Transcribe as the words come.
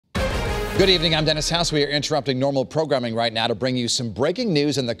Good evening, I'm Dennis House. We are interrupting normal programming right now to bring you some breaking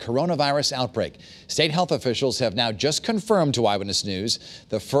news in the coronavirus outbreak. State health officials have now just confirmed to Eyewitness News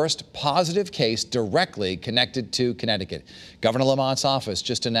the first positive case directly connected to Connecticut. Governor Lamont's office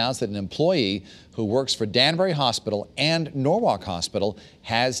just announced that an employee who works for Danbury Hospital and Norwalk Hospital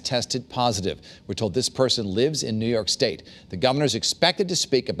has tested positive. We're told this person lives in New York State. The governor is expected to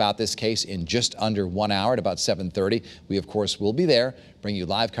speak about this case in just under 1 hour at about 7:30. We, of course, will be there, bring you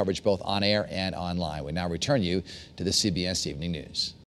live coverage both on air and online. We now return you to the CBS Evening News.